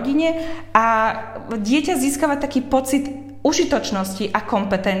začína v rodine a dieťa získava taký pocit užitočnosti a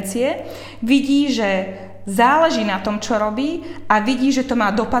kompetencie, vidí, že záleží na tom, čo robí a vidí, že to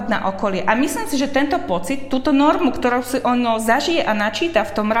má dopad na okolie. A myslím si, že tento pocit, túto normu, ktorú si ono zažije a načíta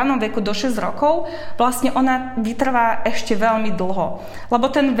v tom ranom veku do 6 rokov, vlastne ona vytrvá ešte veľmi dlho. Lebo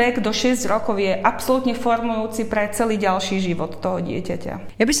ten vek do 6 rokov je absolútne formujúci pre celý ďalší život toho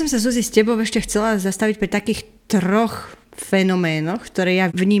dieťaťa. Ja by som sa, Zuzi, s tebou ešte chcela zastaviť pri takých 3 fenoménoch, ktoré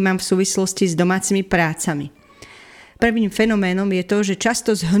ja vnímam v súvislosti s domácimi prácami. Prvým fenoménom je to, že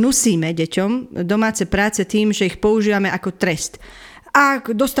často zhnusíme deťom domáce práce tým, že ich používame ako trest.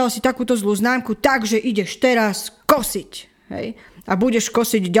 Ak dostal si takúto zlú známku, takže ideš teraz kosiť. Hej? A budeš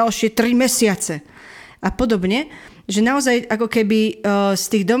kosiť ďalšie 3 mesiace. A podobne, že naozaj ako keby z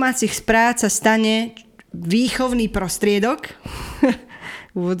tých domácich prác sa stane výchovný prostriedok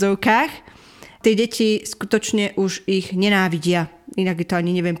v úvodzovkách. Tie deti skutočne už ich nenávidia. Inak to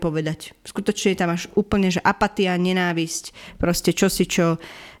ani neviem povedať. Skutočne je tam až úplne, že apatia, nenávisť. Proste čosi, čo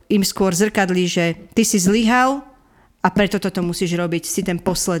im skôr zrkadlí, že ty si zlyhal a preto toto musíš robiť. Si ten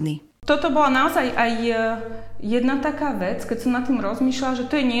posledný. Toto bola naozaj aj jedna taká vec, keď som nad tým rozmýšľala, že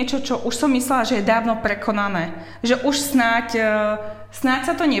to je niečo, čo už som myslela, že je dávno prekonané. Že už snáď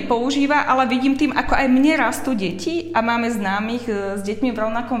sa to nepoužíva, ale vidím tým, ako aj mne rastú deti a máme známych s deťmi v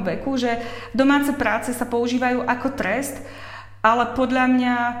rovnakom veku, že domáce práce sa používajú ako trest, ale podľa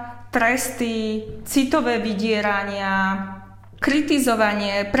mňa tresty, citové vydierania,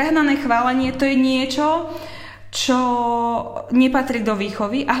 kritizovanie, prehnané chválenie, to je niečo, čo nepatrí do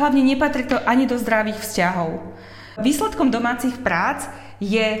výchovy a hlavne nepatrí to ani do zdravých vzťahov. Výsledkom domácich prác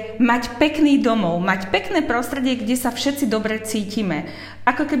je mať pekný domov, mať pekné prostredie, kde sa všetci dobre cítime.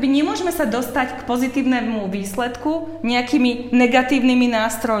 Ako keby nemôžeme sa dostať k pozitívnemu výsledku nejakými negatívnymi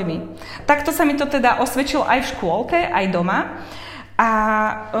nástrojmi. Takto sa mi to teda osvedčilo aj v škôlke, aj doma. A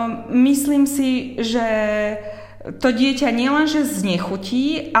myslím si, že to dieťa nielenže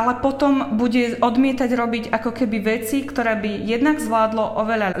znechutí, ale potom bude odmietať robiť ako keby veci, ktoré by jednak zvládlo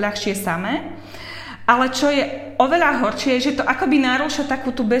oveľa ľahšie samé. Ale čo je oveľa horšie, je, že to akoby narúša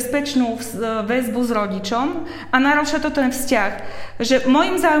takú tú bezpečnú väzbu s rodičom a narúša to ten vzťah. Že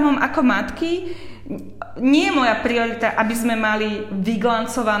môjim záujmom ako matky nie je moja priorita, aby sme mali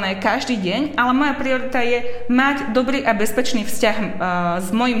vyglancované každý deň, ale moja priorita je mať dobrý a bezpečný vzťah s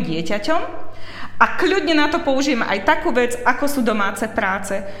mojim dieťaťom. A kľudne na to použijeme aj takú vec, ako sú domáce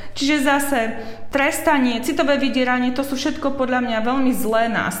práce. Čiže zase trestanie, citové vydieranie, to sú všetko podľa mňa veľmi zlé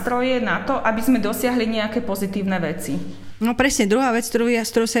nástroje na to, aby sme dosiahli nejaké pozitívne veci. No presne, druhá vec, s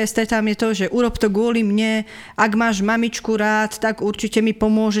ktorou sa ja stretám, je to, že urob to kvôli mne, ak máš mamičku rád, tak určite mi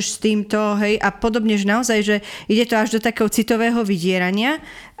pomôžeš s týmto, hej, a podobne, že naozaj, že ide to až do takého citového vydierania,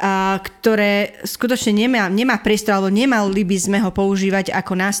 ktoré skutočne nemá priestor, alebo nemali by sme ho používať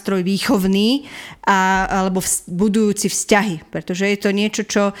ako nástroj výchovný alebo budujúci vzťahy, pretože je to niečo,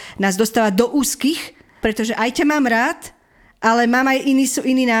 čo nás dostáva do úzkých, pretože aj ťa mám rád, ale mám aj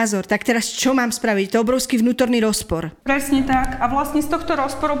iný názor. Tak teraz čo mám spraviť? To je obrovský vnútorný rozpor. Presne tak. A vlastne z tohto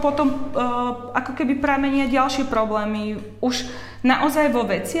rozporu potom ako keby pramenia ďalšie problémy. Už naozaj vo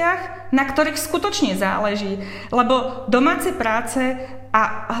veciach, na ktorých skutočne záleží. Lebo domáce práce,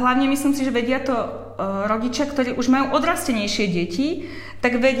 a hlavne myslím si, že vedia to rodičia, ktorí už majú odrastenejšie deti,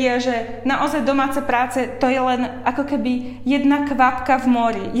 tak vedia, že naozaj domáce práce to je len ako keby jedna kvapka v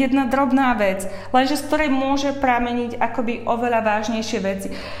mori, jedna drobná vec, lenže z ktorej môže prameniť akoby oveľa vážnejšie veci.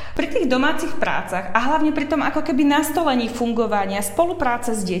 Pri tých domácich prácach a hlavne pri tom ako keby nastolení fungovania,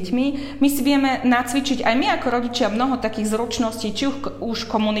 spolupráce s deťmi, my si vieme nacvičiť aj my ako rodičia mnoho takých zručností, či už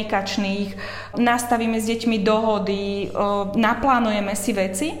komunikačných, nastavíme s deťmi dohody, naplánujeme si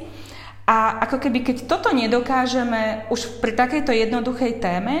veci. A ako keby keď toto nedokážeme už pri takejto jednoduchej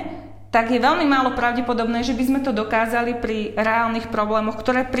téme, tak je veľmi málo pravdepodobné, že by sme to dokázali pri reálnych problémoch,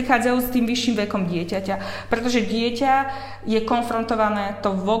 ktoré prichádzajú s tým vyšším vekom dieťaťa. Pretože dieťa je konfrontované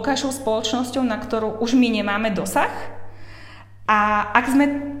tou vonkajšou spoločnosťou, na ktorú už my nemáme dosah. A ak sme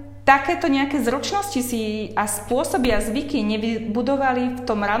takéto nejaké zručnosti si a spôsoby a zvyky nevybudovali v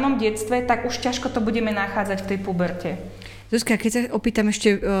tom ranom detstve, tak už ťažko to budeme nachádzať v tej puberte. Zuzka, keď sa opýtam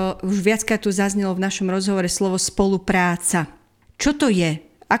ešte, už viackrát tu zaznelo v našom rozhovore slovo spolupráca. Čo to je?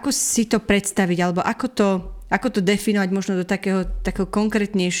 Ako si to predstaviť? Alebo ako to definovať možno do takého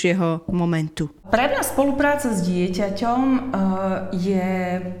konkrétnejšieho momentu? Pre mňa spolupráca s dieťaťom je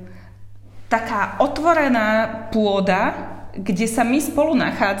taká otvorená pôda, kde sa my spolu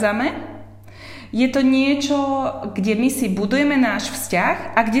nachádzame. Je to niečo, kde my si budujeme náš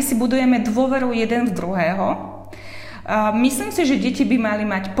vzťah a kde si budujeme dôveru jeden v druhého. Myslím si, že deti by mali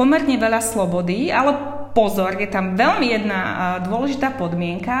mať pomerne veľa slobody, ale pozor, je tam veľmi jedna dôležitá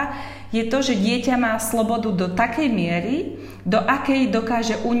podmienka, je to, že dieťa má slobodu do takej miery, do akej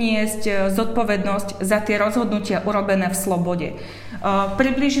dokáže uniesť zodpovednosť za tie rozhodnutia urobené v slobode.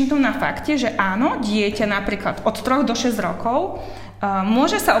 Priblížim to na fakte, že áno, dieťa napríklad od 3 do 6 rokov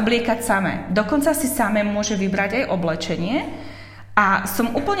môže sa obliekať samé, dokonca si samé môže vybrať aj oblečenie a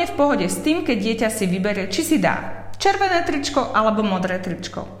som úplne v pohode s tým, keď dieťa si vyberie, či si dá červené tričko alebo modré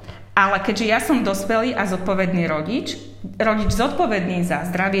tričko. Ale keďže ja som dospelý a zodpovedný rodič zodpovedný za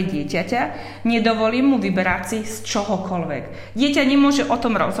zdravie dieťaťa, nedovolím mu vyberať si z čohokoľvek. Dieťa nemôže o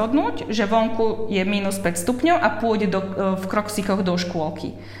tom rozhodnúť, že vonku je minus 5 stupňov a pôjde v kroksíkoch do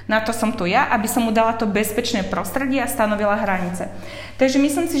škôlky. Na to som tu ja, aby som mu dala to bezpečné prostredie a stanovila hranice. Takže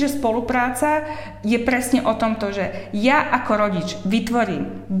myslím si, že spolupráca je presne o tomto, že ja ako rodič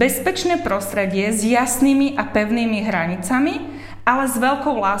vytvorím bezpečné prostredie s jasnými a pevnými hranicami, ale s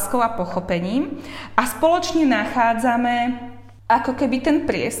veľkou láskou a pochopením a spoločne nachádzame ako keby ten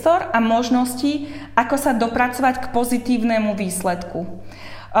priestor a možnosti, ako sa dopracovať k pozitívnemu výsledku.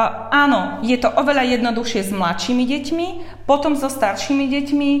 Áno, je to oveľa jednoduchšie s mladšími deťmi, potom so staršími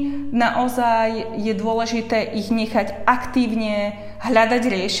deťmi naozaj je dôležité ich nechať aktívne hľadať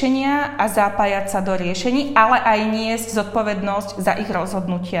riešenia a zapájať sa do riešení, ale aj niesť zodpovednosť za ich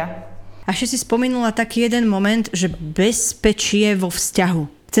rozhodnutia. A ešte si spomenula taký jeden moment, že bezpečie vo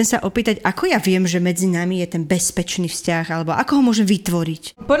vzťahu. Chcem sa opýtať, ako ja viem, že medzi nami je ten bezpečný vzťah, alebo ako ho môžem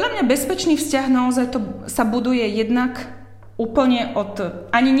vytvoriť? Podľa mňa bezpečný vzťah naozaj to sa buduje jednak úplne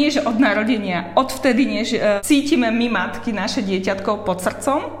ani nie, že od narodenia, od vtedy, než cítime my matky naše dieťatko pod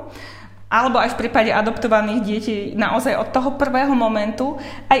srdcom. alebo aj v prípade adoptovaných detí naozaj od toho prvého momentu,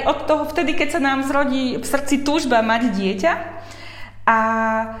 aj od toho vtedy, keď sa nám zrodí v srdci túžba mať dieťa. A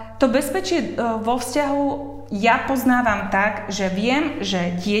to bezpečie vo vzťahu ja poznávam tak, že viem,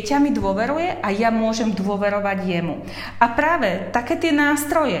 že dieťa mi dôveruje a ja môžem dôverovať jemu. A práve také tie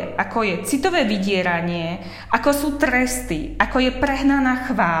nástroje, ako je citové vydieranie, ako sú tresty, ako je prehnaná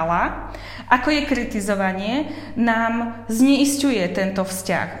chvála, ako je kritizovanie, nám zneisťuje tento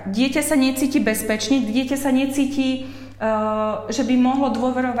vzťah. Dieťa sa necíti bezpečne, dieťa sa necíti, že by mohlo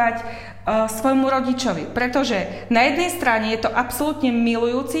dôverovať svojmu rodičovi. Pretože na jednej strane je to absolútne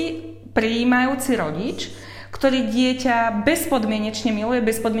milujúci, prijímajúci rodič, ktorý dieťa bezpodmienečne miluje,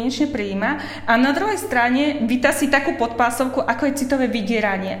 bezpodmienečne prijíma, a na druhej strane víta si takú podpásovku, ako je citové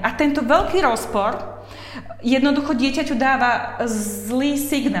vydieranie. A tento veľký rozpor jednoducho dieťaťu dáva zlý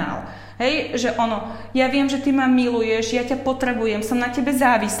signál. Hej, že ja viem, že ty ma miluješ, ja ťa potrebujem, som na tebe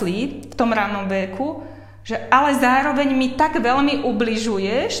závislý v tom ranom veku, ale zároveň mi tak veľmi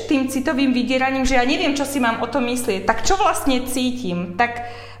ubližuješ tým citovým vydieraním, že ja neviem, čo si mám o tom myslieť. Tak čo vlastne cítim?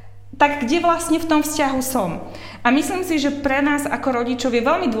 Tak kde vlastne v tom vzťahu som? A myslím si, že pre nás ako rodičov je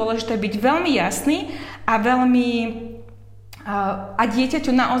veľmi dôležité byť veľmi jasný a dieťaťu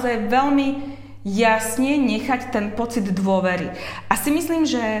naozaj veľmi jasne nechať ten pocit dôvery. A si myslím,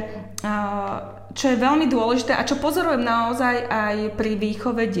 že čo je veľmi dôležité a čo pozorujem naozaj aj pri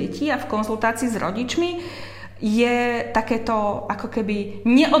výchove detí a v konzultácii s rodičmi, je takéto ako keby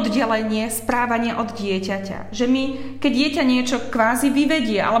neoddelenie správania od dieťaťa. Že my, keď dieťa niečo kvázi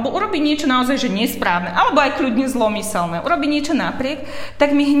vyvedie, alebo urobí niečo naozaj že nesprávne, alebo aj kľudne zlomyselné, urobí niečo napriek,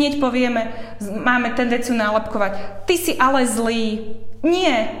 tak my hneď povieme, máme tendenciu nálepkovať, ty si ale zlý.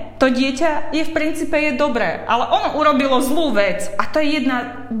 Nie, to dieťa je v princípe dobré, ale ono urobilo zlú vec. A to je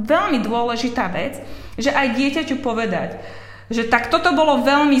jedna veľmi dôležitá vec, že aj dieťaťu povedať, že tak toto bolo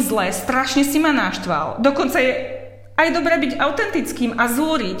veľmi zlé, strašne si ma naštval. Dokonca je aj dobré byť autentickým a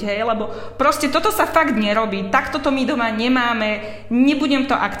zúriť, lebo proste toto sa fakt nerobí, takto to my doma nemáme, nebudem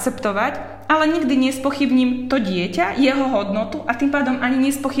to akceptovať, ale nikdy nespochybním to dieťa, jeho hodnotu a tým pádom ani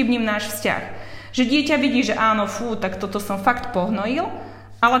nespochybním náš vzťah. Že dieťa vidí, že áno, tak toto som fakt pohnojil,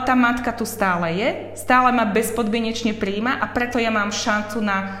 ale tá matka tu stále je, stále ma bezpodmienečne prijíma a preto ja mám šancu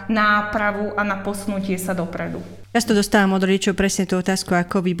na nápravu a na posunutie sa dopredu. Často dostávam od rodičov presne tú otázku,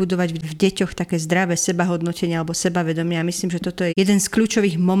 ako vybudovať v deťoch také zdravé sebahodnotenie alebo sebavedomie. A myslím, že toto je jeden z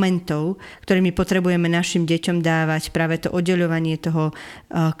kľúčových momentov, ktorými potrebujeme našim deťom dávať, práve to oddeľovanie toho,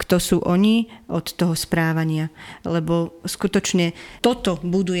 kto sú oni, od toho správania. Lebo skutočne toto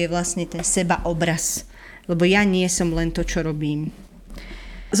buduje vlastne ten sebaobraz. Lebo ja nie som len to, čo robím.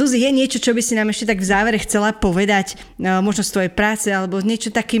 Zuzi, je niečo, čo by si nám ešte tak v závere chcela povedať, možno z tvojej práce, alebo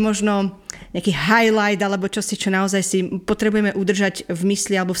niečo taký možno nejaký highlight, alebo čosi, čo naozaj si potrebujeme udržať v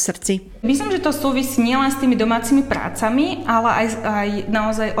mysli alebo v srdci? Myslím, že to súvisí nielen s tými domácimi prácami, ale aj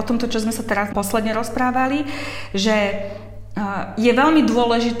naozaj o tomto, čo sme sa teraz posledne rozprávali, že je veľmi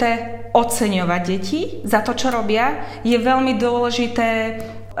dôležité oceňovať deti za to, čo robia. Je veľmi dôležité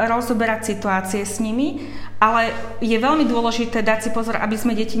rozoberať situácie s nimi, ale je veľmi dôležité dať si pozor, aby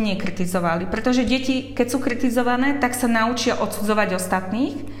sme deti nekritizovali. Pretože deti, keď sú kritizované, tak sa naučia odsudzovať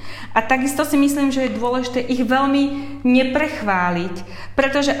ostatných. A takisto si myslím, že je dôležité ich veľmi neprechváliť.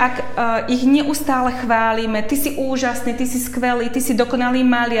 Pretože ak ich neustále chválime, ty si úžasný, ty si skvelý, ty si dokonalý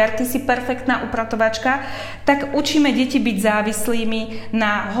maliar, ty si perfektná upratovačka, tak učíme deti byť závislými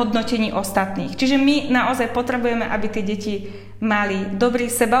na hodnotení ostatných. Čiže my naozaj potrebujeme, aby tie deti mali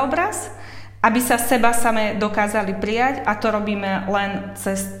dobrý sebaobraz, aby sa seba samé dokázali prijať, a to robíme len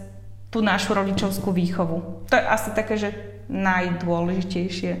cez tú našu rodičovskú výchovu. To je asi také, že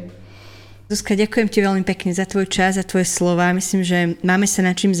najdôležitejšie. Zuzka, ďakujem ti veľmi pekne za tvoj čas, za tvoje slova. Myslím, že máme sa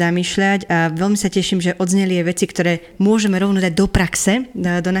nad čím zamýšľať a veľmi sa teším, že odzneli veci, ktoré môžeme rovno dať do praxe,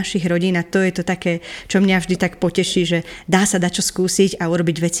 do našich rodín, a to je to také, čo mňa vždy tak poteší, že dá sa dačo skúsiť a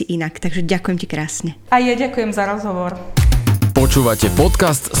urobiť veci inak. Takže ďakujem ti krásne. A ja ďakujem za rozhovor. Počúvate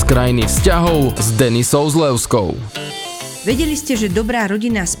podcast z krajiny vzťahov s Denisou Zlevskou. Vedeli ste, že dobrá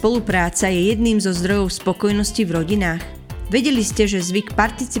rodinná spolupráca je jedným zo zdrojov spokojnosti v rodinách? Vedeli ste, že zvyk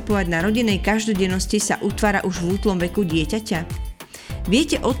participovať na rodinnej každodennosti sa utvára už v útlom veku dieťaťa?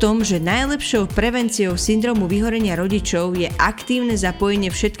 Viete o tom, že najlepšou prevenciou syndromu vyhorenia rodičov je aktívne zapojenie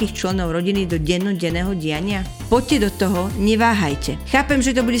všetkých členov rodiny do dennodenného diania? Poďte do toho, neváhajte. Chápem,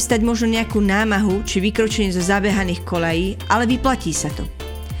 že to bude stať možno nejakú námahu či vykročenie zo zabehaných kolají, ale vyplatí sa to.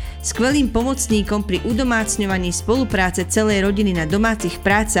 Skvelým pomocníkom pri udomácňovaní spolupráce celej rodiny na domácich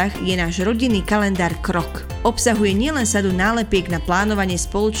prácach je náš rodinný kalendár kRok. Obsahuje nielen sadu nálepiek na plánovanie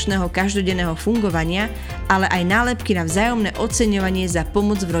spoločného každodenného fungovania, ale aj nálepky na vzájomné oceňovanie za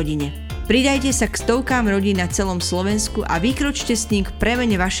pomoc v rodine. Pridajte sa k stovkám rodín na celom Slovensku a vykročte s ním k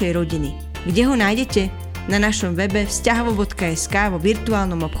premene vašej rodiny. Kde ho nájdete? Na našom webe vzťahov.sk vo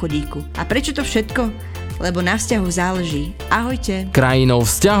virtuálnom obchodíku. A prečo to všetko? Lebo na vzťahu záleží. Ahojte. Krajinou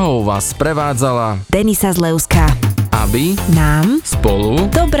vzťahov vás prevádzala Denisa Zleuská. Aby Nám spolu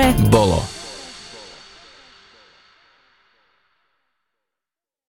dobre bolo.